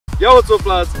Yo, what's up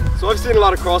lads? So I've seen a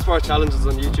lot of crossbar challenges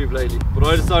on YouTube lately, but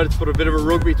I decided to put a bit of a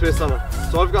rugby twist on it.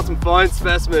 So I've got some fine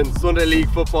specimen Sunday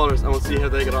League footballers and we'll see how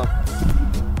they get on.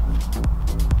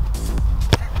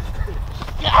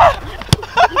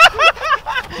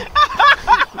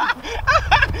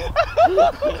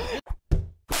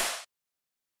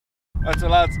 Alright, so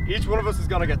lads, each one of us is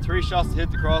gonna get 3 shots to hit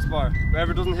the crossbar.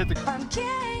 Whoever doesn't hit the... I'm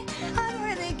gay, I'm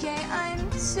really gay,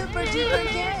 I'm super duper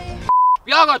gay.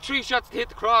 We all got 3 shots to hit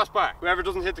the crossbar. Whoever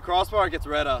doesn't hit the crossbar gets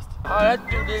red-assed. Oh, let's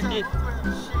do this.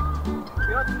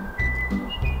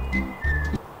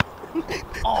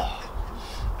 Oh.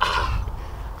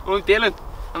 I'm Dylan,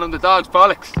 and I'm the dog's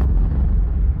bollocks.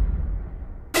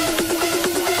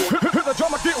 The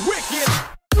drummer get wicked.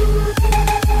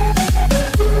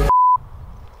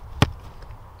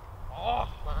 Oh,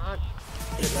 man.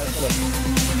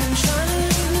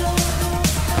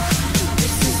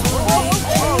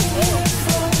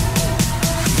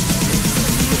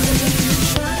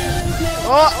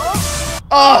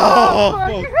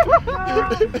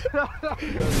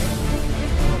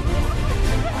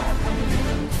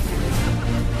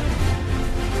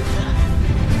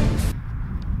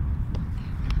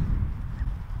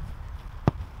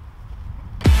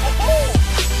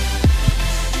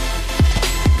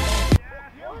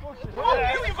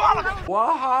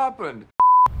 What happened?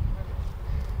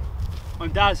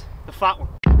 I'm Daz, the fat one.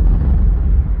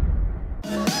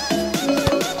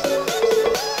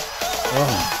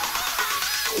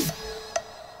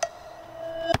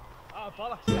 Oh,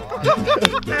 bollocks.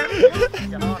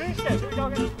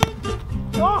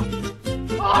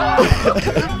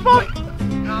 Fuck!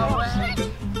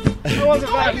 It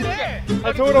wasn't back.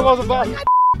 I told it wasn't back.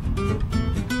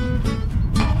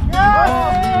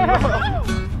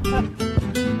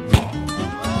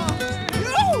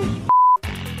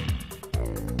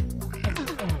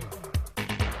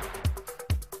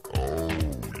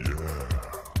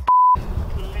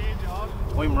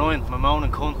 I'm Ryan, I'm a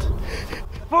moaning cunt.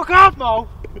 Fuck off, Mo!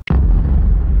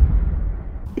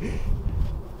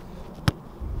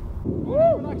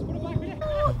 Relax, put it back here.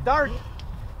 Dart!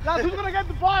 Lads, who's gonna get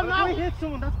the ball now? If we hit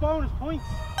someone, that's bonus points.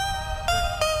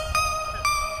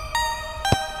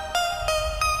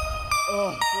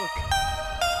 Oh, fuck.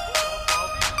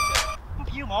 Fuck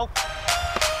you, Mo.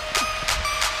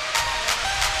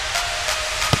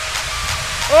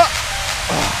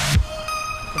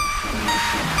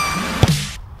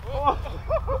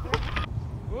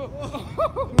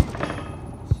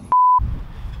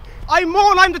 I'm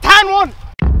Moan, I'm the tan one!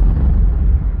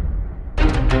 You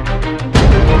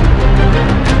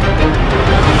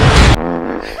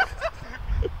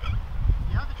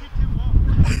have to kick 2 more.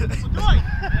 Well, do I?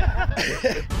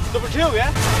 Number 2,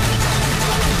 yeah?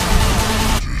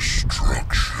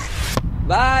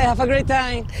 Bye, have a great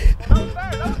time. That was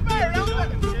fair, that was fair, that was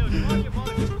fair.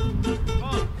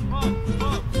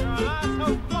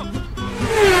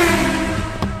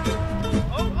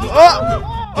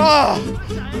 Oh,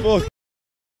 fuck.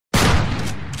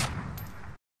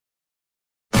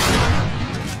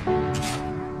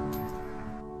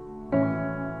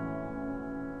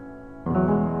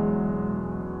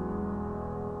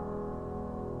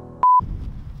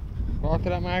 Walk to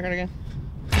that marker again.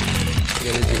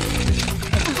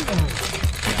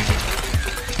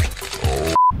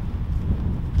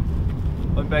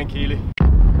 I'm Ben Keeley.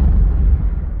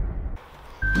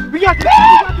 We got this! We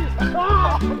got this!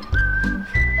 Oh!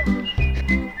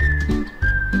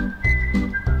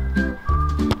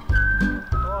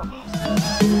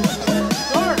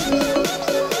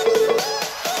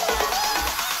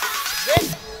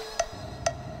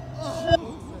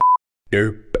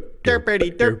 Derp. Derpity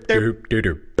derp derp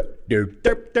derp derp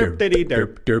derp derp diddy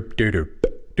derp derp derp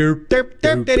derp derp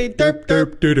derp diddy derp derp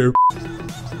derp.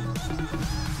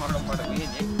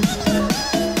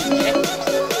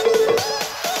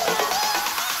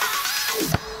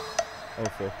 Oh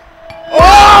fuck.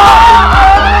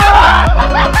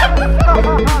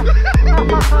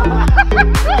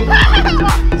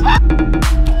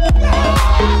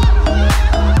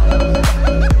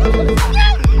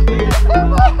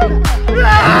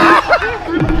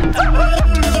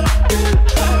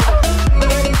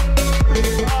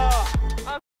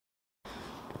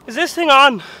 Is this thing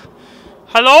on?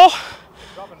 Hello?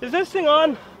 Is this thing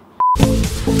on?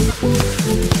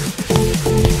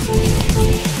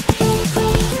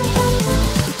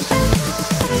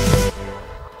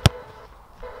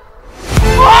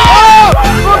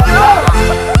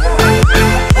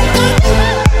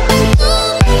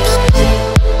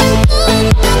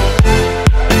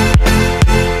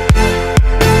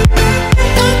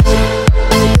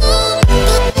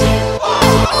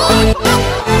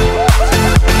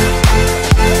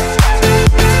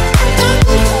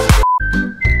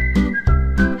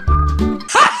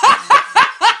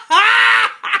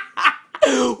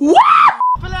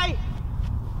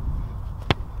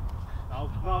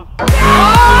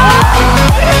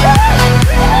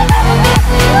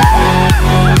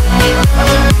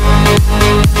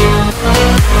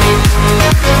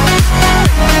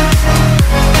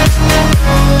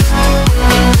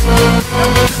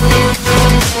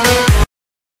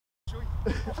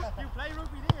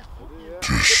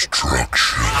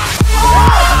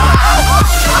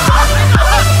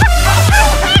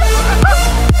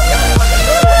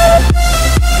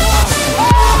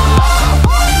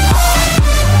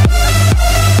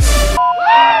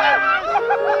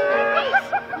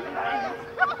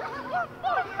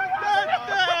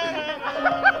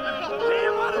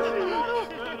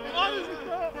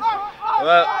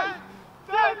 Well,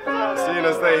 seeing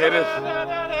as they hit it,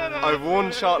 I've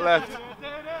one shot left.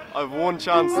 I've one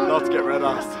chance not to get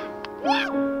red-assed.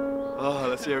 Oh,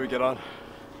 let's see how we get on.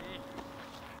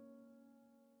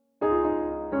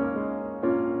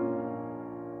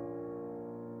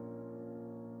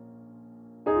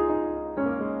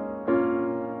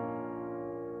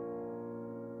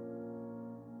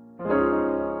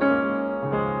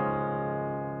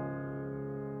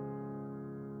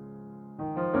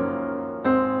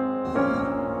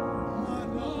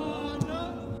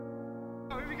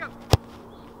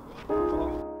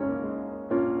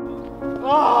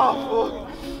 Oh,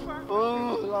 fuck.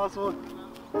 Oh, last one.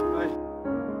 Right.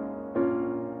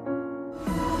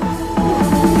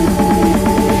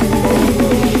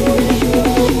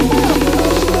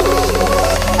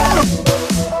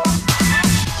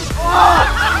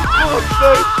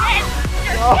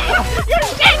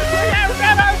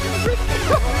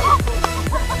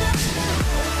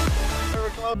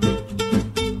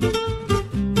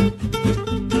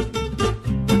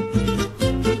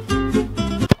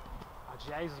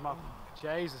 Jesus, man.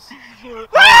 Jesus. What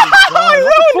the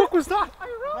fuck was that?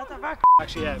 What the fuck?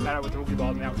 Actually, yeah, better with the rugby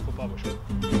ball than out with football, but sure.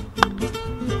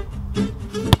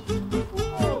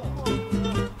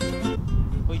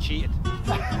 We cheated.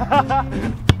 Right.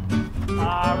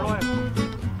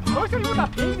 Why are you doing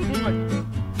that baby thing, like?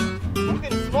 Look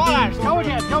at the small arms. Go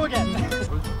again, go again.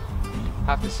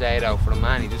 Have to say though, for a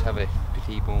man, he does have a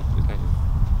petite bum.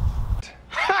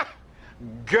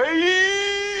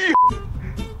 Gay!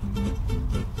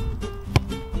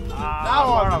 That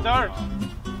one, third.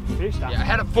 Fish that. Yeah, I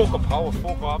had a fucking power,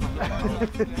 fuck off.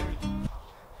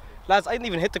 Lads, I didn't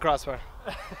even hit the crossbar.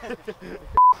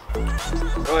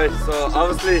 Right, so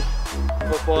obviously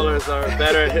footballers are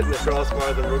better at hitting the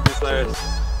crossbar than rugby players.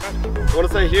 I want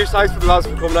to say huge thanks for the lads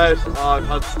for coming out. I've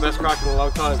had the best crack in a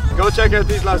long time. Go check out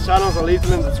these lads' channels, I'll leave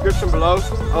them in the description below.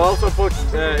 I'll also put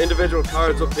individual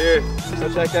cards up here. Go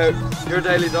check out Your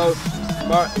Daily Dose,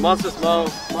 Monster Small,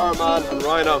 Maraman and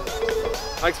Rhino.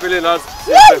 Thanks a million lads.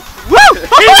 See you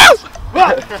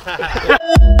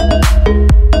soon.